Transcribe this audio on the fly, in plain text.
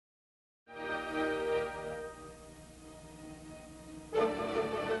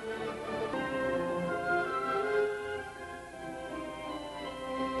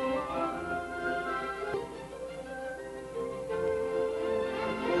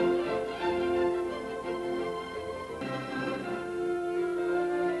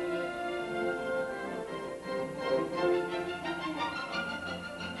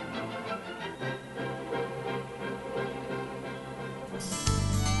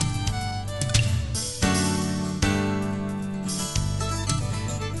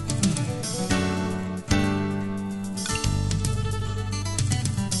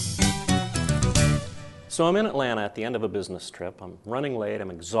So I'm in Atlanta at the end of a business trip. I'm running late.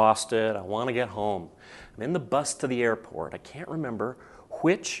 I'm exhausted. I want to get home. I'm in the bus to the airport. I can't remember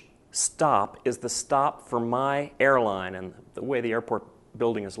which stop is the stop for my airline, and the way the airport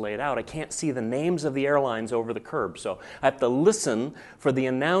building is laid out, I can't see the names of the airlines over the curb. So I have to listen for the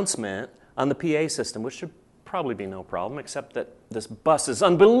announcement on the PA system, which should probably be no problem, except that this bus is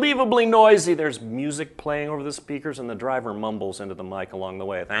unbelievably noisy. There's music playing over the speakers, and the driver mumbles into the mic along the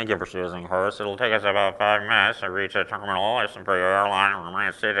way. Thank you for choosing Hearst. It'll take us about 5 minutes to reach the terminal. Listen for your airline.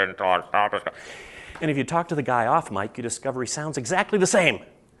 Remain seated until it stops. And if you talk to the guy off mic, you discover he sounds exactly the same.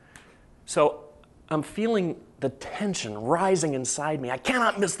 So I'm feeling the tension rising inside me. I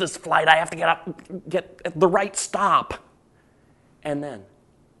cannot miss this flight. I have to get at the right stop. And then,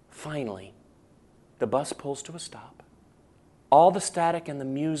 finally, the bus pulls to a stop. All the static and the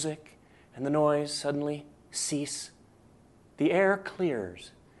music and the noise suddenly cease. The air clears.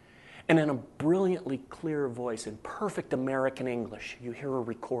 And in a brilliantly clear voice, in perfect American English, you hear a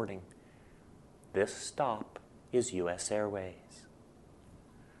recording. This stop is U.S. Airways.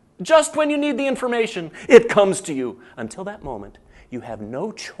 Just when you need the information, it comes to you. Until that moment, you have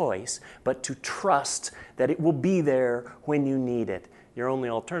no choice but to trust that it will be there when you need it. Your only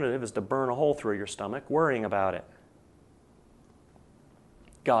alternative is to burn a hole through your stomach worrying about it.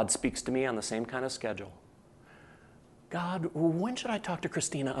 God speaks to me on the same kind of schedule. God, when should I talk to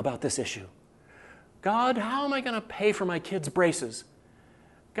Christina about this issue? God, how am I going to pay for my kids' braces?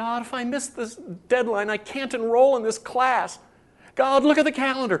 God, if I miss this deadline, I can't enroll in this class. God, look at the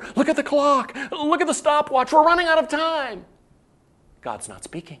calendar. Look at the clock. Look at the stopwatch. We're running out of time. God's not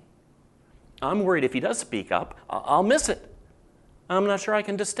speaking. I'm worried if he does speak up, I'll miss it. I'm not sure I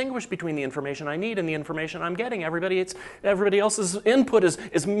can distinguish between the information I need and the information I'm getting. Everybody else's input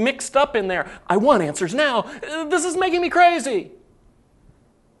is mixed up in there. I want answers now. This is making me crazy.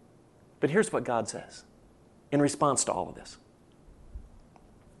 But here's what God says in response to all of this.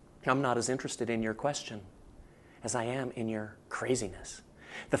 I'm not as interested in your question as I am in your craziness.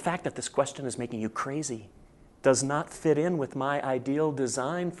 The fact that this question is making you crazy does not fit in with my ideal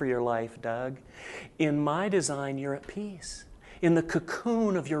design for your life, Doug. In my design, you're at peace. In the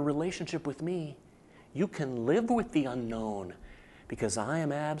cocoon of your relationship with me, you can live with the unknown because I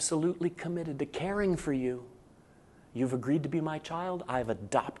am absolutely committed to caring for you. You've agreed to be my child. I've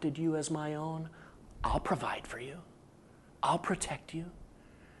adopted you as my own. I'll provide for you. I'll protect you.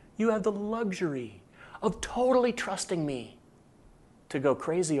 You have the luxury of totally trusting me. To go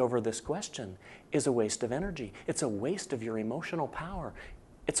crazy over this question is a waste of energy. It's a waste of your emotional power.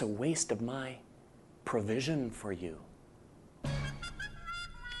 It's a waste of my provision for you.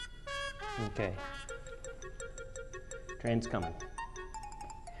 Okay. Train's coming.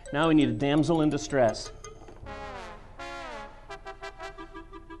 Now we need a damsel in distress.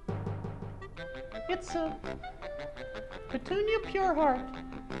 It's a Petunia Pureheart.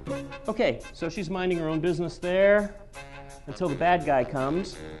 Okay, so she's minding her own business there until the bad guy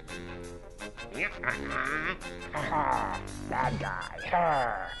comes. Bad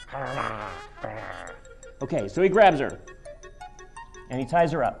guy. Okay, so he grabs her and he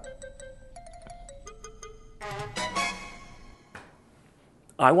ties her up.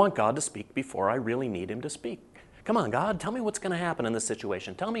 I want God to speak before I really need him to speak. Come on, God, tell me what's going to happen in this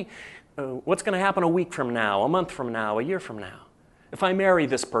situation. Tell me what's going to happen a week from now, a month from now, a year from now. If I marry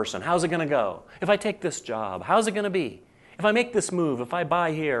this person, how's it going to go? If I take this job, how's it going to be? If I make this move, if I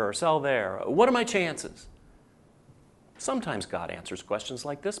buy here or sell there, what are my chances? Sometimes God answers questions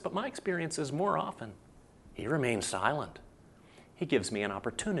like this, but my experience is more often he remains silent. He gives me an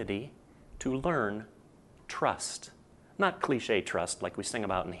opportunity to learn trust. Not cliche trust like we sing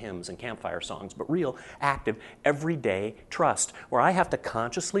about in hymns and campfire songs, but real, active, everyday trust, where I have to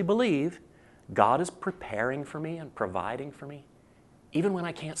consciously believe God is preparing for me and providing for me, even when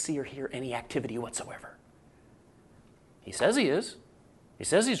I can't see or hear any activity whatsoever. He says he is. He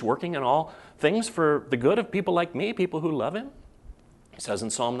says he's working in all things for the good of people like me, people who love him. He says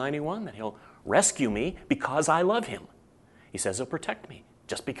in Psalm 91 that he'll rescue me because I love him. He says he'll protect me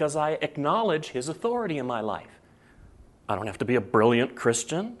just because I acknowledge his authority in my life. I don't have to be a brilliant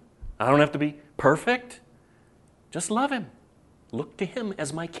Christian. I don't have to be perfect. Just love him. Look to him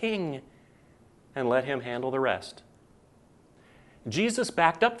as my king and let him handle the rest. Jesus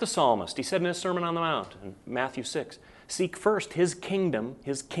backed up the psalmist. He said in his Sermon on the Mount in Matthew 6, seek first his kingdom,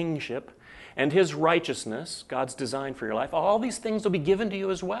 his kingship, and his righteousness, God's design for your life. All these things will be given to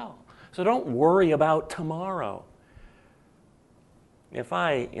you as well. So don't worry about tomorrow. If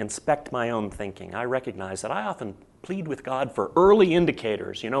I inspect my own thinking, I recognize that I often plead with God for early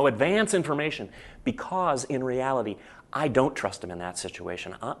indicators, advance information, because in reality, I don't trust Him in that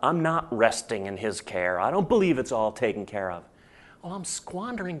situation. I'm not resting in His care. I don't believe it's all taken care of. Well, I'm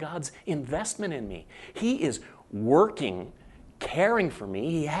squandering God's investment in me. He is working, caring for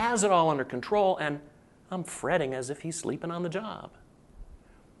me. He has it all under control, and I'm fretting as if He's sleeping on the job.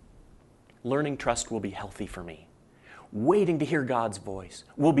 Learning trust will be healthy for me. Waiting to hear God's voice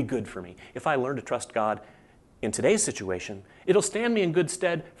will be good for me. If I learn to trust God in today's situation, it'll stand me in good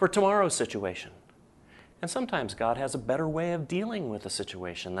stead for tomorrow's situation. And sometimes God has a better way of dealing with a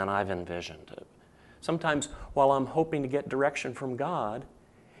situation than I've envisioned. Sometimes while I'm hoping to get direction from God,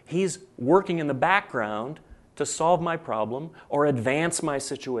 He's working in the background to solve my problem or advance my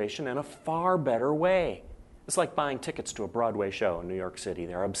situation in a far better way. It's like buying tickets to a Broadway show in New York City.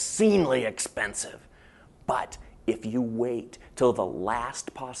 They're obscenely expensive. But if you wait till the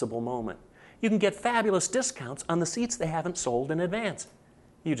last possible moment, you can get fabulous discounts on the seats they haven't sold in advance.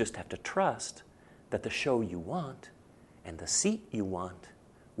 You just have to trust that the show you want and the seat you want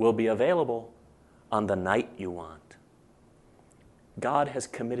will be available on the night you want. God has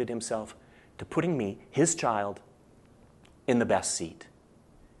committed Himself to putting me, His child, in the best seat,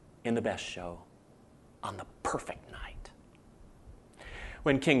 in the best show, on the perfect night.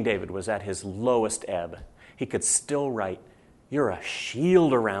 When King David was at his lowest ebb, he could still write, "You're a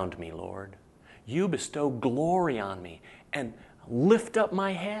shield around me, Lord. You bestow glory on me and lift up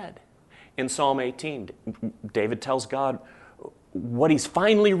my head." In Psalm 18, David tells God what he's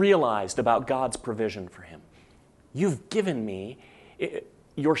finally realized about God's provision for him. "You've given me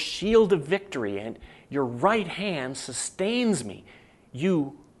your shield of victory, and your right hand sustains me.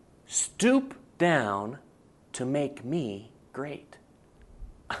 You stoop down to make me great."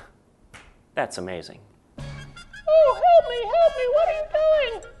 That's amazing. "Oh, help me, what are you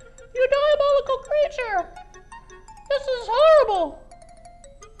doing? You diabolical creature! This is horrible!"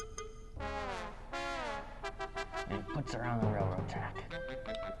 And he puts her on the railroad track.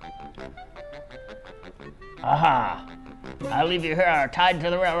 "Aha! I'll leave you here tied to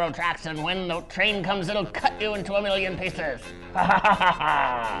the railroad tracks, and when the train comes, it'll cut you into a million pieces. Ha ha ha ha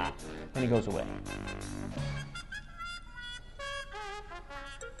ha!" And he goes away.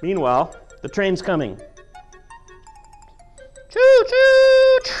 Meanwhile, the train's coming.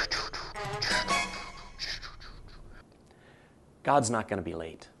 Choo-choo! God's not going to be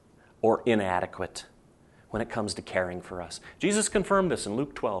late or inadequate when it comes to caring for us. Jesus confirmed this in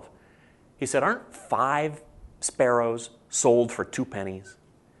Luke 12. He said, "Aren't 5 sparrows sold for 2 pennies?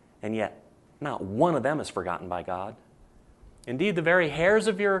 And yet, not one of them is forgotten by God. Indeed, the very hairs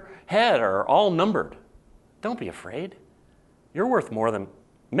of your head are all numbered. Don't be afraid. You're worth more than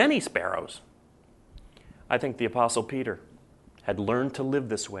many sparrows." I think the Apostle Peter had learned to live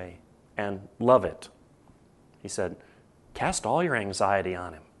this way and love it. He said, "Cast all your anxiety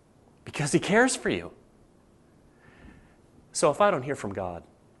on Him because He cares for you." So if I don't hear from God,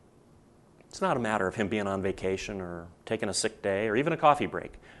 it's not a matter of Him being on vacation or taking a sick day or even a coffee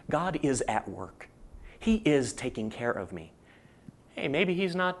break. God is at work. He is taking care of me. Hey, maybe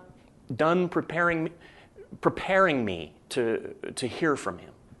He's not done preparing me to hear from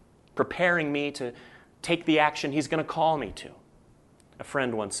Him, preparing me to take the action He's going to call me to. A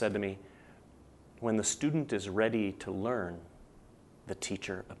friend once said to me, "When the student is ready to learn, the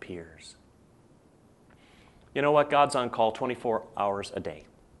teacher appears." You know what? God's on call 24 hours a day.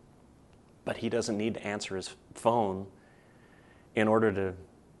 But He doesn't need to answer His phone in order to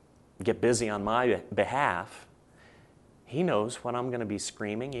get busy on my behalf. He knows what I'm going to be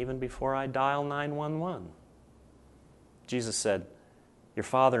screaming even before I dial 911. Jesus said, "Your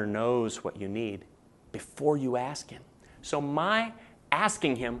Father knows what you need before you ask Him." So my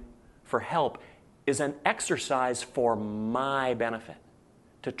asking Him for help is an exercise for my benefit,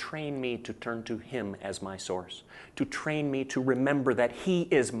 to train me to turn to Him as my source, to train me to remember that He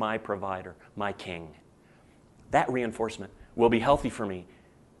is my provider, my King. That reinforcement will be healthy for me.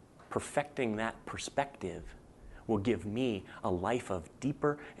 Perfecting that perspective will give me a life of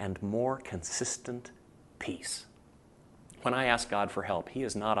deeper and more consistent peace. When I ask God for help, He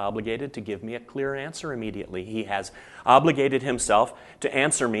is not obligated to give me a clear answer immediately. He has obligated Himself to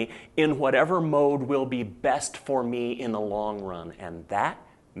answer me in whatever mode will be best for me in the long run, and that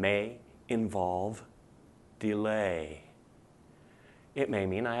may involve delay. It may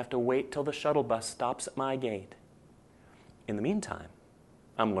mean I have to wait till the shuttle bus stops at my gate. In the meantime,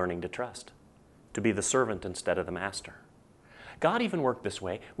 I'm learning to trust, to be the servant instead of the master. God even worked this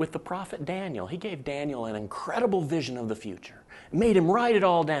way with the prophet Daniel. He gave Daniel an incredible vision of the future, made him write it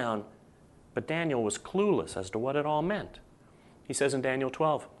all down, but Daniel was clueless as to what it all meant. He says in Daniel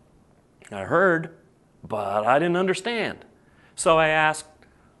 12, I heard, but I didn't understand. So I asked,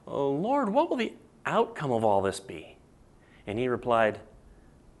 oh, Lord, what will the outcome of all this be? And he replied,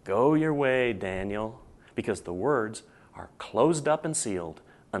 go your way, Daniel, because the words are closed up and sealed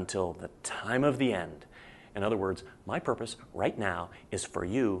until the time of the end. In other words, my purpose right now is for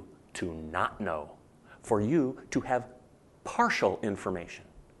you to not know, for you to have partial information,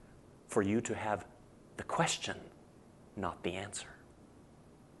 for you to have the question, not the answer.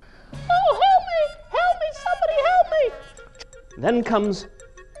 Oh, help me, somebody help me. Then comes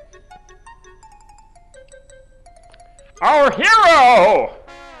our hero,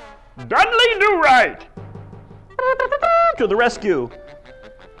 Dudley Do-Right, to the rescue.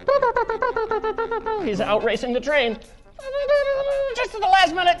 He's out racing the train. Just at the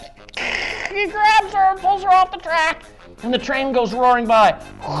last minute, he grabs her and pulls her off the track, And the train goes roaring by.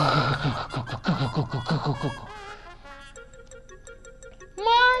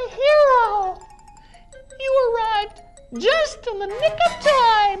 My hero! You arrived just in the nick of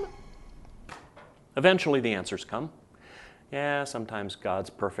time! Eventually the answers come. Yeah, sometimes God's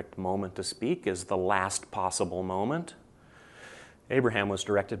perfect moment to speak is the last possible moment. Abraham was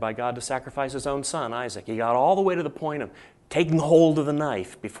directed by God to sacrifice his own son, Isaac. He got all the way to the point of taking hold of the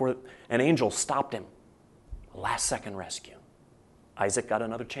knife before an angel stopped him. Last-second rescue. Isaac got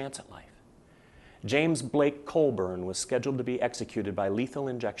another chance at life. James Blake Colburn was scheduled to be executed by lethal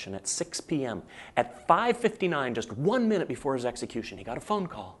injection at 6 p.m. At 5:59, just 1 minute before his execution, he got a phone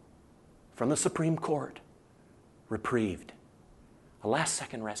call from the Supreme Court. Reprieved. A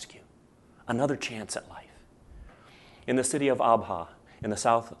last-second rescue. Another chance at life. In the city of Abha, in the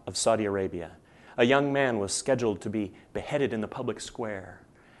south of Saudi Arabia, a young man was scheduled to be beheaded in the public square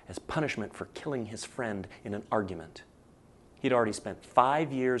as punishment for killing his friend in an argument. He'd already spent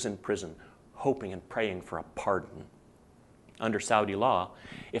 5 years in prison, hoping and praying for a pardon. Under Saudi law,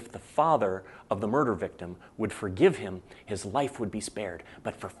 if the father of the murder victim would forgive him, his life would be spared.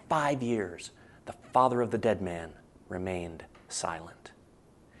 But for 5 years, the father of the dead man remained silent.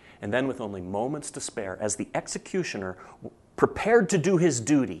 And then, with only moments to spare, as the executioner prepared to do his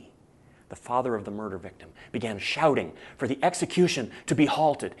duty, the father of the murder victim began shouting for the execution to be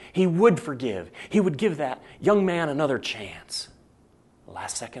halted. He would forgive. He would give that young man another chance.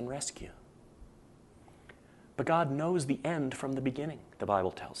 Last-second rescue. But God knows the end from the beginning, the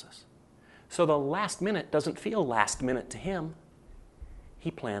Bible tells us. So the last minute doesn't feel last minute to him. He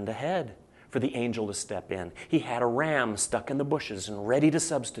planned ahead for the angel to step in. He had a ram stuck in the bushes and ready to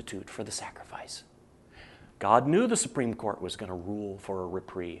substitute for the sacrifice. God knew the Supreme Court was going to rule for a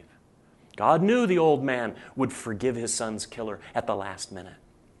reprieve. God knew the old man would forgive his son's killer at the last minute.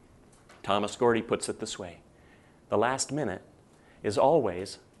 Thomas Gordy puts it this way: the last minute is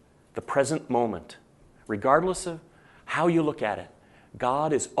always the present moment. Regardless of how you look at it,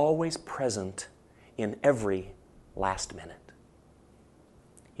 God is always present in every last minute.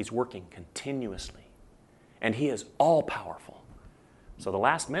 He's working continuously, and He is all-powerful. So the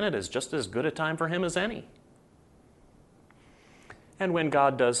last minute is just as good a time for Him as any. And when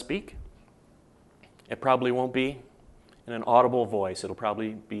God does speak, it probably won't be in an audible voice. It'll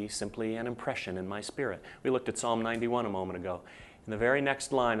probably be simply an impression in my spirit. We looked at Psalm 91 a moment ago. In the very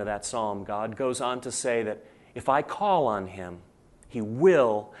next line of that psalm, God goes on to say that if I call on Him, He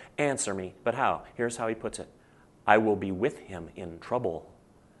will answer me. But how? Here's how He puts it. I will be with him in trouble.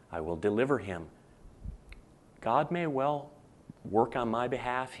 I will deliver him. God may well work on my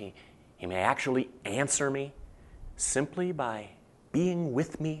behalf. He may actually answer me simply by being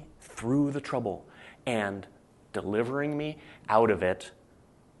with me through the trouble and delivering me out of it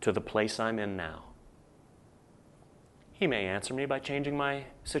to the place I'm in now. He may answer me by changing my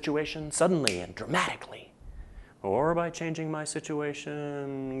situation suddenly and dramatically, or by changing my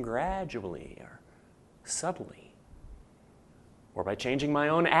situation gradually or subtly, or by changing my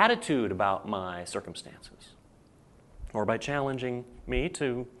own attitude about my circumstances, or by challenging me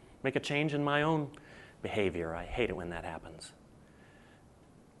to make a change in my own behavior. I hate it when that happens.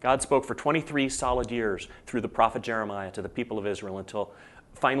 God spoke for 23 solid years through the prophet Jeremiah to the people of Israel until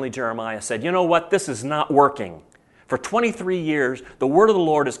finally Jeremiah said, you know what, this is not working. For 23 years, the word of the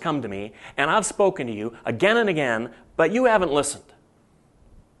Lord has come to me, and I've spoken to you again and again, but you haven't listened.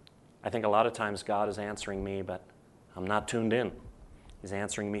 I think a lot of times God is answering me, but I'm not tuned in. He's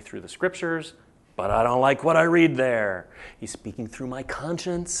answering me through the Scriptures, but I don't like what I read there. He's speaking through my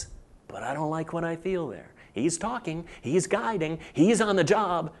conscience, but I don't like what I feel there. He's talking, He's guiding, He's on the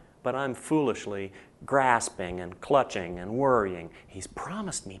job, but I'm foolishly grasping and clutching and worrying. He's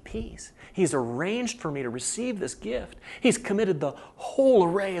promised me peace. He's arranged for me to receive this gift. He's committed the whole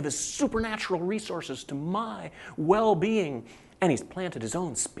array of His supernatural resources to my well-being, and He's planted His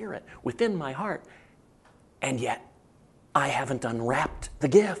own Spirit within my heart, and yet I haven't unwrapped the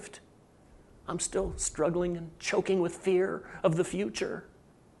gift. I'm still struggling and choking with fear of the future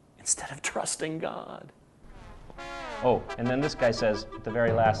instead of trusting God. Oh, and then this guy says at the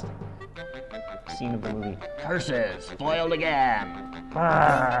very last scene of the movie, Curses, foiled again.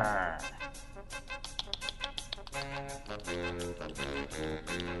 Brrr.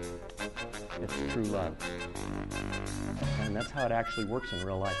 It's true love. And that's how it actually works in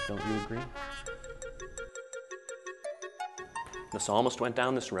real life, don't you agree? The psalmist went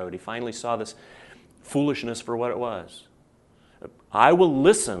down this road. He finally saw this foolishness for what it was. I will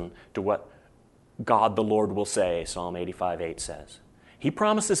listen to what God the Lord will say, Psalm 85:8 says. He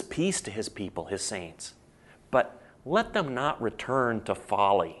promises peace to His people, His saints, but let them not return to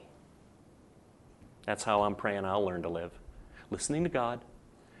folly. That's how I'm praying I'll learn to live. Listening to God,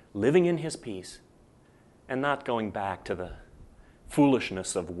 living in His peace, and not going back to the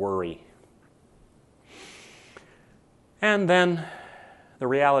foolishness of worry. And then the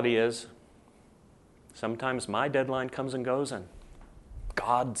reality is, sometimes my deadline comes and goes, and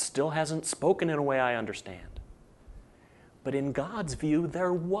God still hasn't spoken in a way I understand. But in God's view,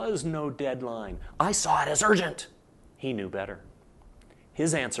 there was no deadline. I saw it as urgent. He knew better.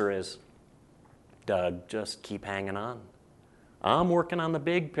 His answer is, Doug, just keep hanging on. I'm working on the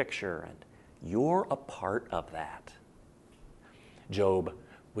big picture, and you're a part of that. Job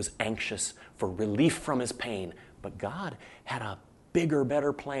was anxious for relief from his pain, but God had a bigger,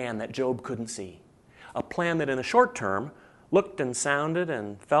 better plan that Job couldn't see. A plan that in the short term looked and sounded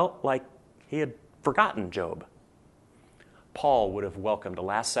and felt like he had forgotten Job. Paul would have welcomed a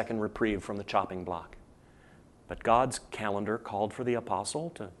last-second reprieve from the chopping block. But God's calendar called for the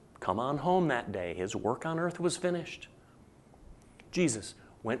apostle to come on home that day. His work on earth was finished. Jesus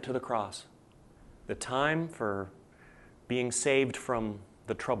went to the cross. The time for being saved from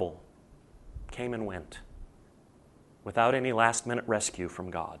the trouble came and went without any last-minute rescue from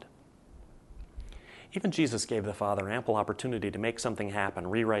God. Even Jesus gave the Father ample opportunity to make something happen,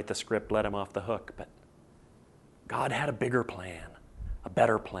 rewrite the script, let Him off the hook. But God had a bigger plan, a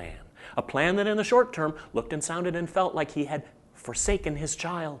better plan, a plan that in the short term looked and sounded and felt like He had forsaken His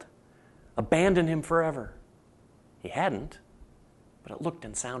child, abandoned him forever. He hadn't, but it looked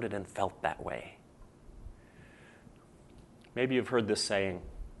and sounded and felt that way. Maybe you've heard this saying,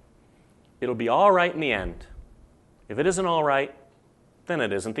 it'll be all right in the end. If it isn't all right, then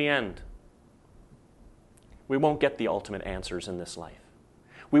it isn't the end. We won't get the ultimate answers in this life.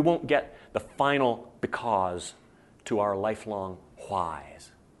 We won't get the final because to our lifelong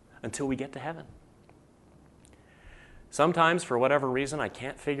whys until we get to heaven. Sometimes, for whatever reason I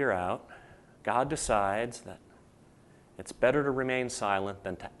can't figure out, God decides that it's better to remain silent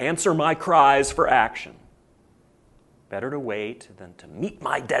than to answer my cries for action. Better to wait than to meet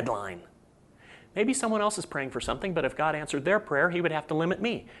my deadline. Maybe someone else is praying for something, but if God answered their prayer, He would have to limit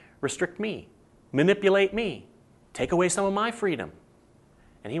me, restrict me, manipulate me, take away some of my freedom.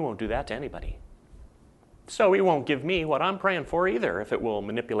 And He won't do that to anybody. So He won't give me what I'm praying for either if it will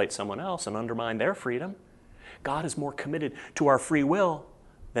manipulate someone else and undermine their freedom. God is more committed to our free will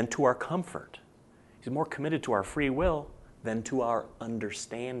than to our comfort. He's more committed to our free will than to our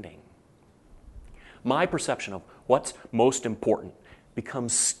understanding. My perception of what's most important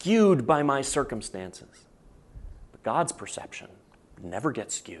becomes skewed by my circumstances. But God's perception never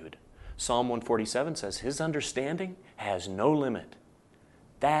gets skewed. Psalm 147 says His understanding has no limit.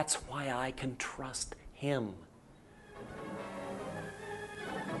 That's why I can trust Him.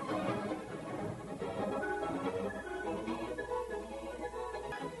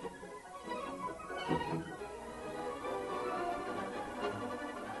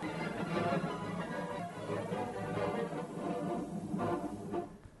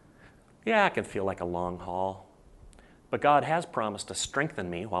 Yeah, it can feel like a long haul. But God has promised to strengthen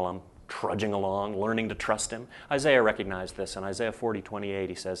me while I'm trudging along, learning to trust Him. Isaiah recognized this. In Isaiah 40:28,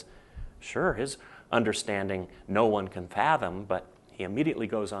 he says, sure, His understanding no one can fathom, but he immediately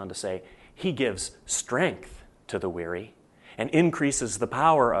goes on to say, He gives strength to the weary and increases the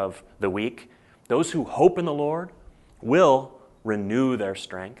power of the weak. Those who hope in the Lord will renew their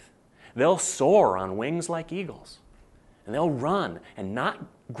strength. They'll soar on wings like eagles, and they'll run and not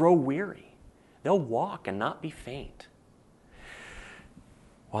grow weary. They'll walk and not be faint.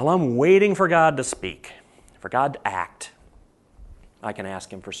 While I'm waiting for God to speak, for God to act, I can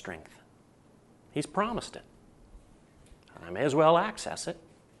ask Him for strength. He's promised it. I may as well access it.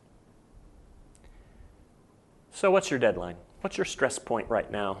 So what's your deadline? What's your stress point right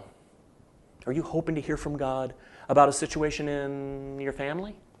now? Are you hoping to hear from God about a situation in your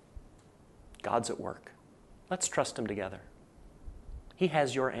family? God's at work. Let's trust Him together. He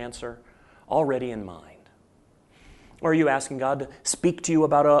has your answer already in mind. Or are you asking God to speak to you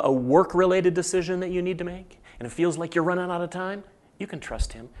about a work-related decision that you need to make, and it feels like you're running out of time? You can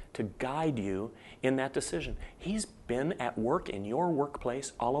trust Him to guide you in that decision. He's been at work in your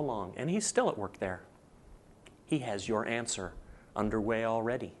workplace all along, and He's still at work there. He has your answer underway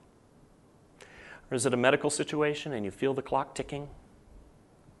already. Or is it a medical situation and you feel the clock ticking?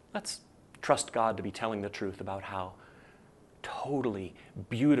 Let's trust God to be telling the truth about how totally,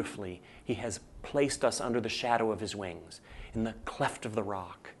 beautifully He has placed us under the shadow of His wings, in the cleft of the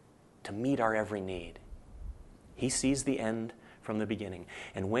rock, to meet our every need. He sees the end from the beginning.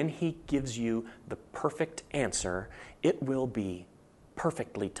 And when He gives you the perfect answer, it will be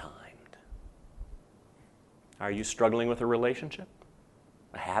perfectly timed. Are you struggling with a relationship,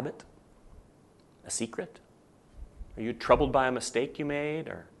 a habit, a secret? Are you troubled by a mistake you made,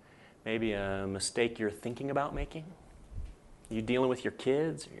 or maybe a mistake you're thinking about making? Are you dealing with your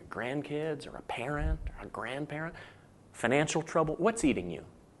kids or your grandkids or a parent or a grandparent? Financial trouble? What's eating you?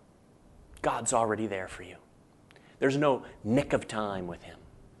 God's already there for you. There's no nick of time with Him.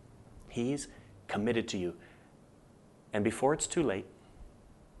 He's committed to you. And before it's too late,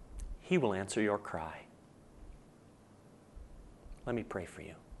 He will answer your cry. Let me pray for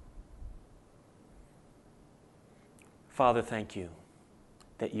you. Father, thank You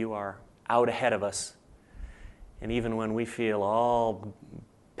that You are out ahead of us. And even when we feel all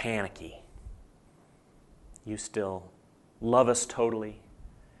panicky, You still love us totally,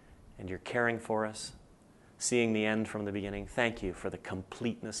 and You're caring for us, seeing the end from the beginning. Thank You for the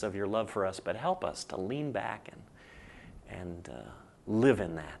completeness of Your love for us, but help us to lean back and live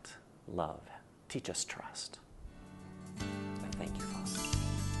in that love. Teach us trust. I thank You, Father.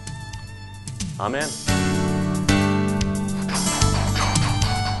 Amen.